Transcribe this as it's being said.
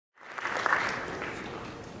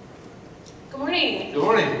Good morning. Good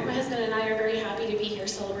morning. My husband and I are very happy to be here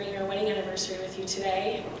celebrating our wedding anniversary with you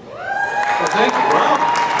today. Well, thank you. Wow.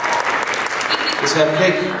 Let's have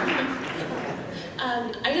cake.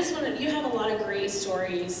 I just wanted, you have a lot of great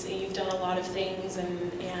stories. You've done a lot of things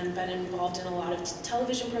and been involved in a lot of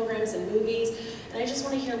television programs and movies. And I just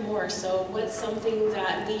want to hear more. So what's something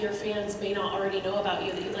that we, your fans, may not already know about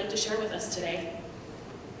you that you'd like to share with us today?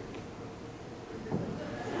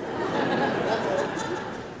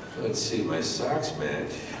 Let's see, my socks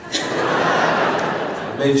match.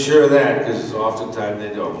 I made sure of that because oftentimes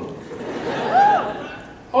they don't.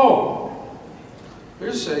 Oh,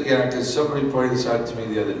 here's yeah, because somebody pointed this out to me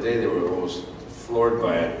the other day. They were almost floored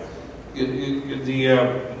by it.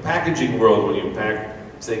 The packaging world, when you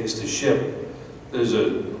pack things to ship, there's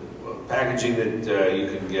a packaging that you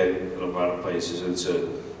can get in a lot of places. It's a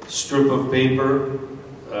strip of paper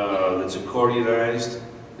that's accordionized.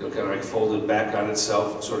 You know, kind of like folded back on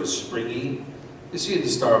itself, sort of springy. You see it in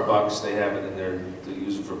Starbucks, they have it in there, they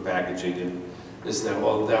use it for packaging and this and that.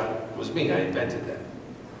 Well, that was me, I invented that.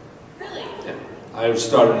 Really? Yeah. I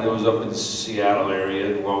started, it was up in the Seattle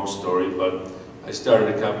area, long story, but I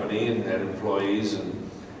started a company and had employees, and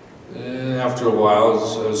after a while,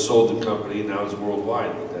 I sold the company, now it's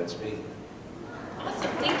worldwide, but that's me. Awesome,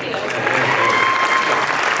 thank you.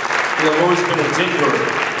 I've always been a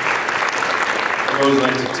tinkerer. I always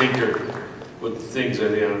like to tinker with things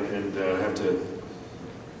and have to.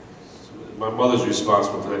 My mother's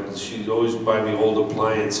responsible for that. She'd always buy me old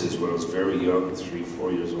appliances when I was very young, 3,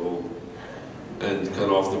 4 years old, and cut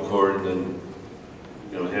off the cord and then,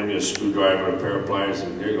 you know, hand me a screwdriver and a pair of pliers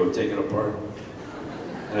and here you go, take it apart.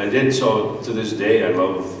 And I did. So to this day, I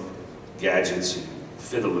love gadgets and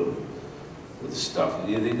fiddling with stuff.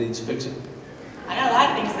 Anything needs fixing? I got a lot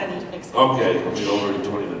of things that need fixing. Okay, I'll be over in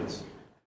 20 minutes.